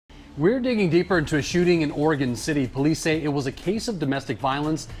We're digging deeper into a shooting in Oregon City. Police say it was a case of domestic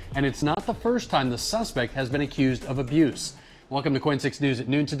violence, and it's not the first time the suspect has been accused of abuse. Welcome to KOIN 6 News at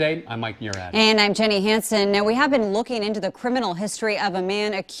noon today. I'm Mike Murad. And I'm Jenny Hansen. Now, we have been looking into the criminal history of a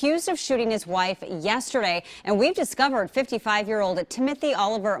man accused of shooting his wife yesterday, and we've discovered 55-year-old Timothy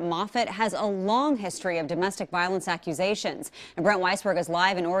Oliver Moffatt has a long history of domestic violence accusations. And Brent Weisberg is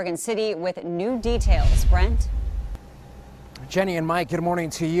live in Oregon City with new details. Brent? Jenny and Mike, good morning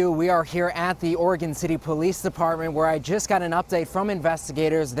to you. We are here at the Oregon City Police Department where I just got an update from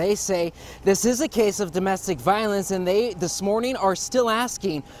investigators. They say this is a case of domestic violence, and they this morning are still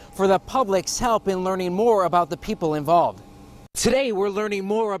asking for the public's help in learning more about the people involved. Today, we're learning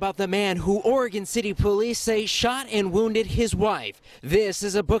more about the man who Oregon City police say shot and wounded his wife. This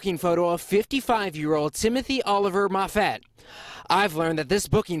is a booking photo of 55-year-old Timothy Oliver Moffatt. I've learned that this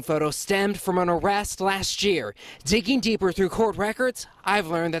booking photo stemmed from an arrest last year. Digging deeper through court records, I've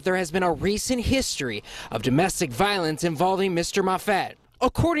learned that there has been a recent history of domestic violence involving Mr. Moffatt.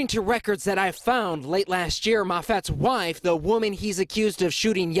 According to records that I found late last year, Moffatt's wife, the woman he's accused of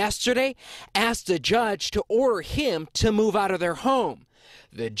shooting yesterday, asked a judge to order him to move out of their home.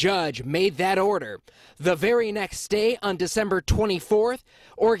 The judge made that order. The very next day, on December 24th,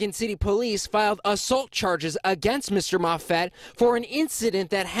 Oregon City Police filed assault charges against Mr. Moffatt for an incident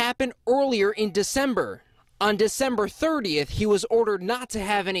that happened earlier in December. On December 30th, he was ordered not to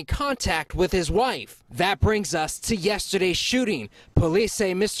have any contact with his wife. That brings us to yesterday's shooting. Police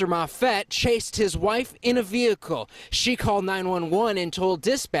say Mr. Moffatt chased his wife in a vehicle. She called 911 and told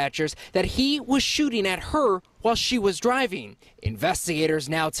dispatchers that he was shooting at her while she was driving. Investigators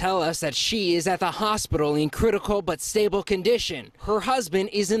now tell us that she is at the hospital in critical but stable condition. Her husband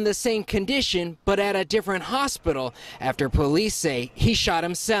is in the same condition but at a different hospital after police say he shot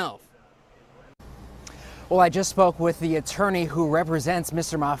himself. Well, I just spoke with the attorney who represents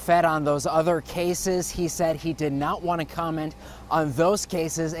Mr. Moffatt on those other cases. He said he did not want to comment on those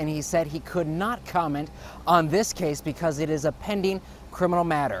cases, and he said he could not comment on this case because it is a pending criminal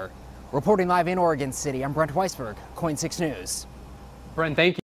matter. Reporting live in Oregon City, I'm Brent Weisberg, KOIN 6 News. Brent, thank you.